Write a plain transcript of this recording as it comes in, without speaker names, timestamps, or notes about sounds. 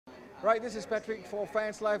Right, this is Patrick for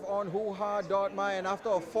FansLife on Hoohaa.my, and after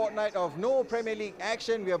a fortnight of no Premier League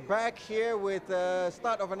action, we are back here with the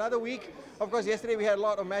start of another week. Of course, yesterday we had a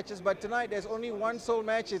lot of matches, but tonight there's only one sole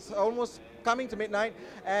match. It's almost coming to midnight,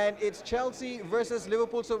 and it's Chelsea versus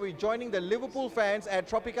Liverpool. So we're joining the Liverpool fans at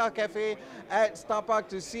Tropika Cafe at Setapak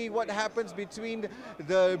to see what happens between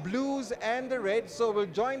the Blues and the Reds. So we'll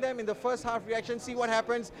join them in the first half reaction, see what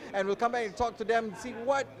happens, and we'll come back and talk to them, see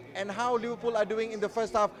what and how Liverpool are doing in the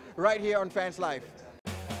first half right here on FansLife.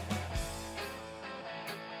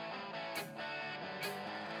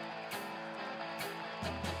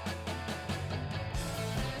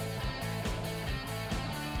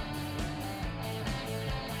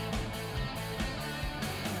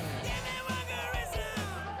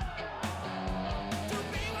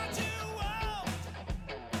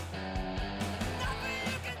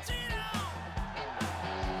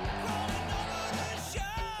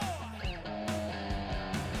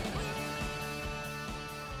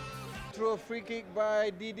 Through a free kick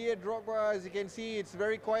by Didier Drogba. As you can see, it's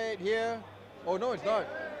very quiet here. Oh no, it's not.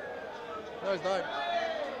 No, it's not.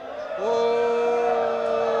 Oh!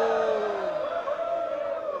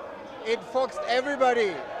 It foxed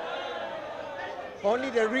everybody.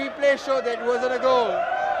 Only the replay showed that it wasn't a goal.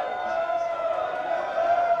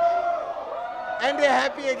 And they're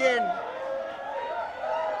happy again.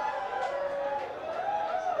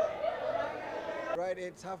 Right,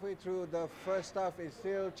 it's halfway through the first half. It's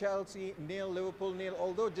still Chelsea nil, Liverpool nil.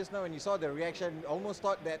 Although just now when you saw the reaction, almost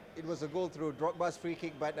thought that it was a goal through Drogba's free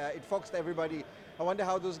kick, but it foxed everybody. I wonder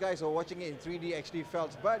how those guys who are watching it in 3D actually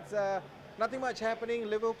felt. But nothing much happening.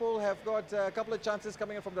 Liverpool have got a couple of chances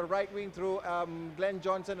coming in from the right wing through Glen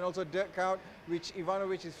and also Dirk Kuyt, which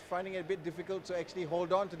Ivanovic is finding it a bit difficult to actually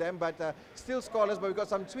hold on to them, but still scoreless. But we've got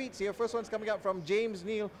some tweets here. First one's coming up from James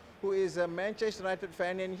Neal, who is a Manchester United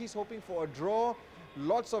fan, and he's hoping for a draw.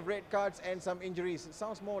 Lots of red cards and some injuries. It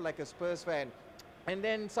sounds more like a Spurs fan. And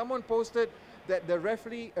then someone posted that the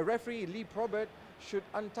referee Lee Probert should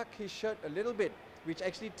untuck his shirt a little bit, which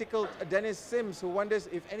actually tickled Dennis Sims, who wonders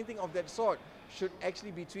if anything of that sort should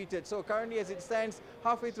actually be tweeted. So currently, as it stands,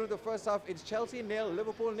 halfway through the first half, it's Chelsea nil,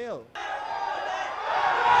 Liverpool nil.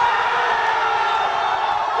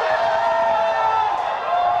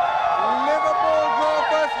 Liverpool draw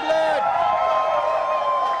first blood.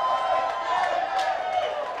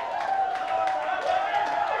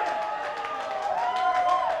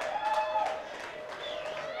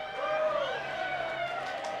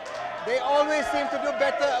 They always seem to do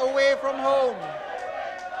better away from home.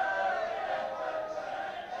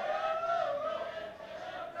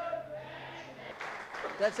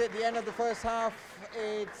 That's it, the end of the first half.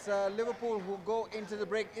 It's Liverpool who go into the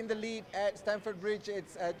break in the lead at Stamford Bridge.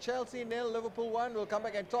 It's Chelsea nil, Liverpool 1. We'll come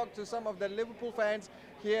back and talk to some of the Liverpool fans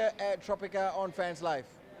here at Tropika on FansLife.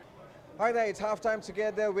 Hi there, it's halftime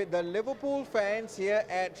together with the Liverpool fans here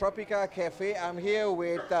at Tropika Cafe. I'm here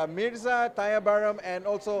with Mirza, Tayabaram, and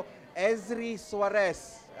also Ezri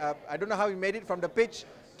Suarez. I don't know how he made it from the pitch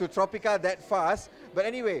to Tropika that fast. But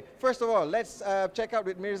anyway, first of all, let's check out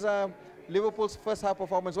with Mirza Liverpool's first half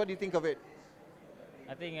performance. What do you think of it?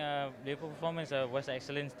 I think Liverpool performance was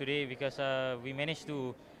excellent today because we managed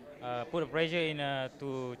to put a pressure in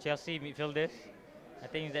to Chelsea midfielders. I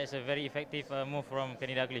think that's a very effective move from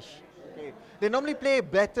Kenny Dalglish. Okay. They normally play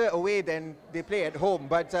better away than they play at home,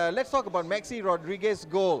 but let's talk about Maxi Rodriguez's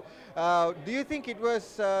goal. Do you think it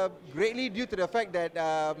was greatly due to the fact that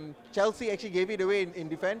Chelsea actually gave it away in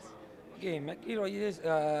defense? Okay, Maxi Rodriguez's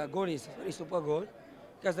goal is a very super goal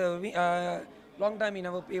because long time he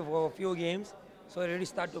never played for a few games, so he really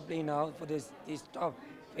start to play now for this top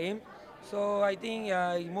fame. So I think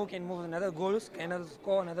he can move another goals, can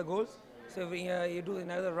score another goals. So you do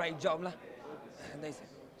another right job lah. That's it.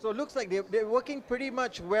 So it looks like they're working pretty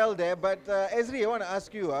much well there. But Ezri, I want to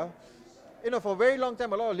ask you, you know, for a very long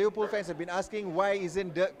time, a lot of Liverpool fans have been asking why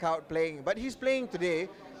isn't Dirk Kuyt playing? But he's playing today.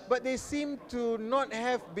 But they seem to not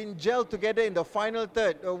have been gelled together in the final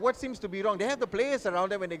third. What seems to be wrong? They have the players around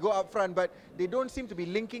them when they go up front, but they don't seem to be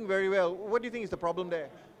linking very well. What do you think is the problem there?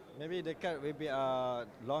 Maybe the cat will be a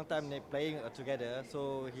long time they playing together,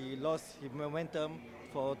 so he lost his momentum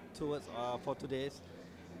for 2 days.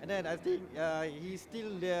 And then I think he's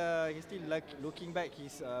still like looking back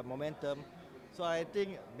his momentum. So I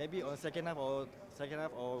think maybe on second half or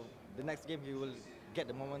the next game he will get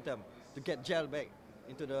the momentum to get gel back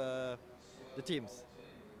into the teams.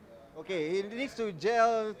 Okay, he needs to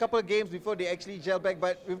gel a couple of games before they actually gel back.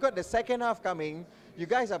 But we've got the second half coming. You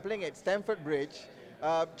guys are playing at Stamford Bridge.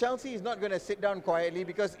 Chelsea is not going to sit down quietly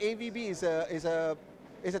because AVB is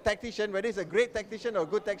a tactician. Whether he's a great tactician or a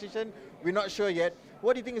good tactician, we're not sure yet.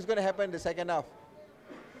 What do you think is going to happen in the second half?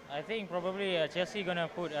 I I think probably Chelsea gonna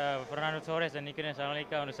put Fernando Torres and Nicolas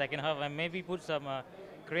Anelka on the second half, and maybe put some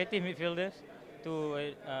creative midfielders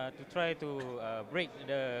to try to break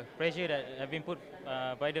the pressure that have been put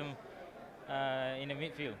by them in the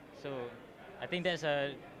midfield. So I think that's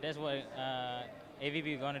what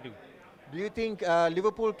AVB gonna do. Do you think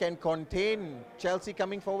Liverpool can contain Chelsea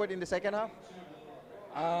coming forward in the second half?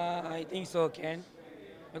 I think so, Ken.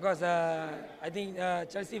 Because I think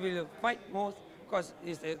Chelsea will fight most because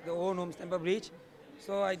it's the own home Stamford Bridge.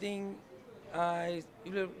 So I think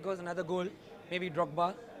it will go another goal, maybe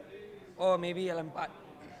Drogba or maybe Lampard.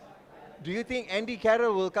 Do you think Andy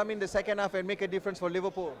Carroll will come in the second half and make a difference for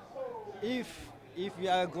Liverpool? If we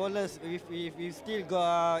are goalless, if we still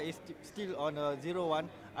still on 0-1,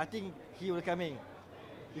 I think he will come in,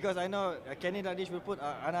 because I know Kenny Dalglish will put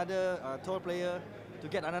another tall player to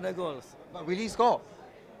get another goals. But will he score?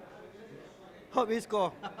 Hope he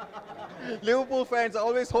score. Liverpool fans are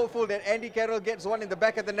always hopeful that Andy Carroll gets one in the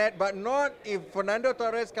back of the net, but not if Fernando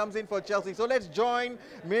Torres comes in for Chelsea. So let's join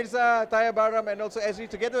Mirza, Taya Baram and also Ezri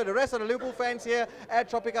together with the rest of the Liverpool fans here at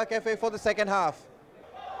Tropika Cafe for the second half.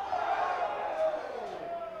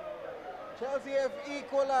 Chelsea have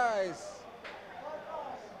equalized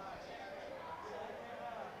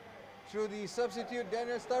through the substitute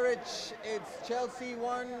Daniel Sturridge. It's Chelsea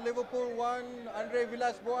 1, Liverpool 1. Andre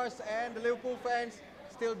Villas-Boas and the Liverpool fans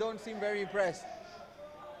still don't seem very impressed.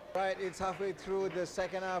 Right, it's halfway through the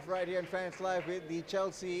second half right here in FansLife with the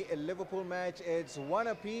Chelsea-Liverpool match. It's 1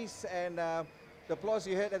 apiece, and the applause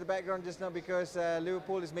you heard at the background just now because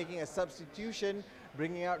Liverpool is making a substitution,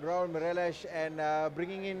 bringing out Raul Meireles and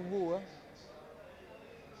bringing in who?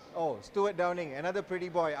 Oh, Stuart Downing, another pretty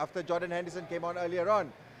boy after Jordan Henderson came on earlier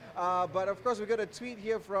on. But of course, we got a tweet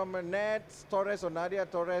here from Nat Torres or Nadia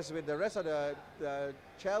Torres with the rest of the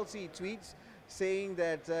Chelsea tweets saying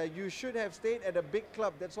that you should have stayed at a big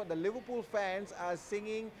club. That's what the Liverpool fans are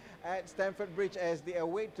singing at Stamford Bridge as they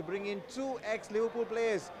await to bring in 2 ex-Liverpool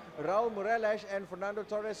players, Raul Meireles and Fernando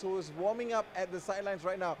Torres, who is warming up at the sidelines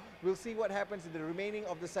right now. We'll see what happens in the remaining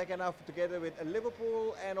of the second half together with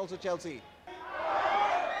Liverpool and also Chelsea.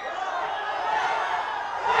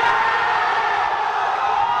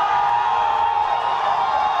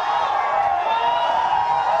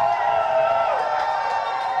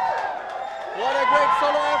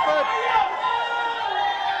 Solo effort.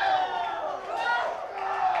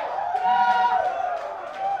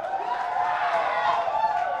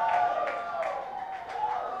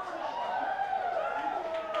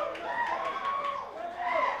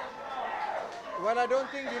 Well, I don't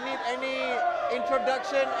think you need any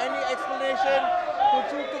introduction, any explanation. Who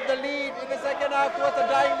took the lead in the second half towards the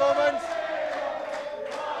dying moments.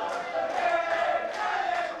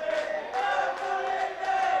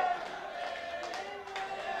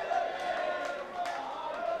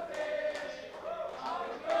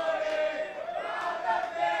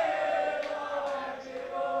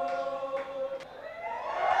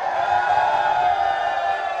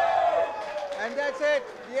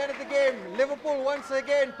 Liverpool once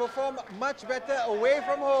again perform much better away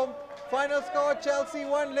from home. Final score, Chelsea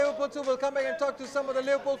 1, Liverpool 2. We'll come back and talk to some of the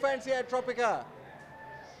Liverpool fans here at Tropika.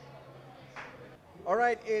 All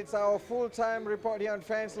right, it's our full-time report here on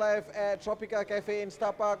FansLife at Tropika Cafe in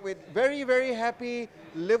Setapak with very, very happy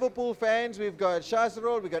Liverpool fans. We've got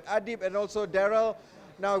Shazrul, we've got Adib and also Daryl.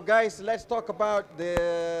 Now, guys, let's talk about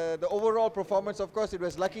the overall performance. Of course, it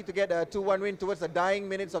was lucky to get a 2-1 win towards the dying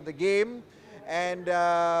minutes of the game. And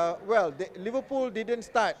well, Liverpool didn't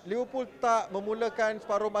start. Liverpool tak memulakan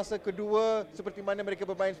separuh masa kedua seperti mana mereka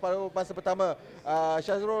bermain separuh masa pertama.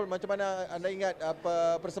 Shazrul, macam mana anda ingat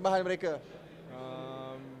persembahan mereka?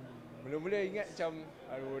 Mula-mula ingat macam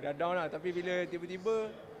aduh, dah down lah. Tapi bila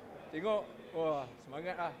tiba-tiba tengok, wah,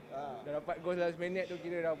 semangat lah. Dah dapat gol dalam seminit tu,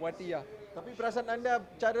 kira dah puas hati lah. Tapi perasaan anda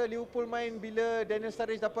cara Liverpool main bila Daniel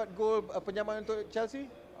Sturridge dapat gol penyamaran untuk Chelsea?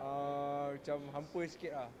 Macam hampa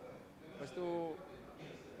sikit lah. Lepas tu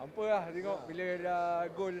hampa lah tengok bila dah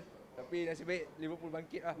gol. Tapi nasib baik Liverpool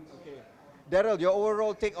bangkit lah. Okay. Daryl, your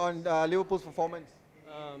overall take on Liverpool's performance?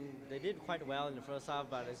 They did quite well in the first half,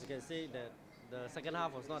 but as you can see, that the second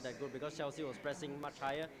half was not that good because Chelsea was pressing much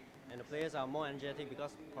higher, and the players are more energetic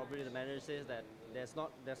because probably the manager says that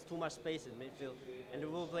there's too much space in midfield, and the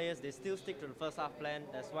Liverpool players, they still stick to the first half plan.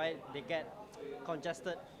 That's why they get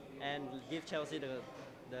congested and give Chelsea the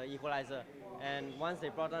equalizer. And once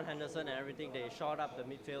they brought on Henderson and everything, they shored up the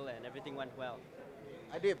midfield and everything went well.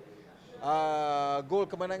 Adib, gol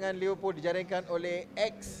kemenangan Liverpool dijaringkan oleh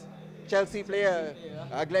ex-Chelsea player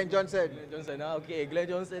Glen Johnson. Glen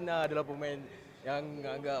Johnson adalah pemain yang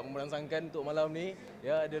agak merangsangkan untuk malam ni.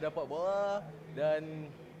 Ya, dia dapat bola dan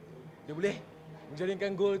dia boleh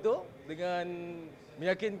menjaringkan gol tu dengan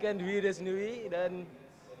meyakinkan diri dia sendiri dan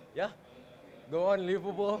go on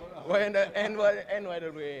Liverpool and by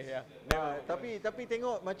the way Tapi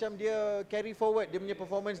tengok macam dia carry forward dia punya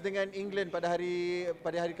performance dengan England pada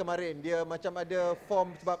hari kemarin. Dia macam ada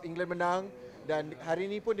form sebab England menang dan hari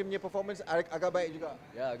ni pun dia punya performance agak baik juga.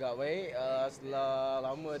 Ya, agak baik. Setelah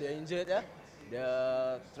lama dia injured dia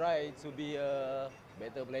try to be a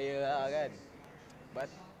better player lah kan. But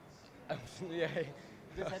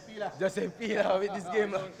just happy lah with this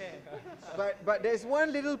game lah. But there's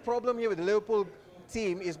one little problem here with the Liverpool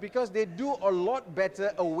team is because they do a lot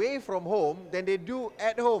better away from home than they do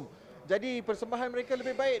at home. Jadi persembahan mereka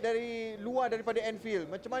lebih baik dari luar daripada Anfield.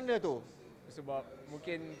 Macam mana tu? Sebab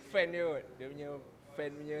mungkin fan dia kot. Dia punya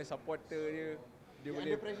fan punya supporter dia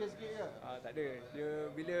boleh ada pressure sikit ke? Tak ada. Dia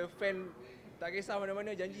bila fan tak kisah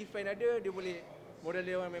mana-mana janji fan ada, dia boleh moral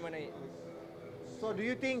dia orang memang naik. So do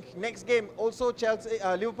you think next game also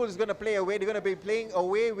Liverpool is going to play away? They're going to be playing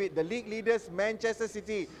away with the league leaders Manchester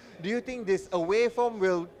City. Do you think this away form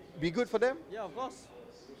will be good for them? Yeah, of course.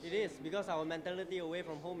 It is because our mentality away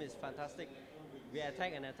from home is fantastic. We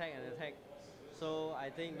attack and attack and attack. So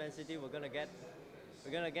I think Man City we're gonna get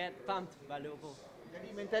thumped by Liverpool.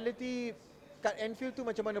 Jadi mentality kat Anfield tu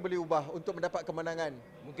macam mana boleh ubah untuk mendapat kemenangan?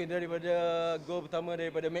 Mungkin daripada gol pertama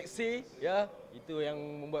daripada Messi, itu yang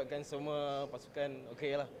membuatkan semua pasukan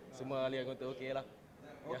okey lah. Semua ahli anggota okey lah.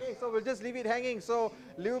 Okay, so we'll just leave it hanging. So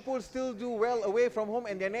Liverpool still do well away from home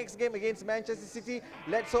and their next game against Manchester City.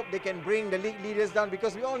 Let's hope they can bring the league leaders down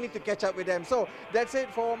because we all need to catch up with them. So that's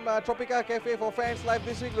it from Tropika Cafe for Fans Live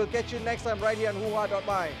this week. We'll catch you next time right here on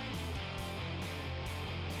Hoohaa.my.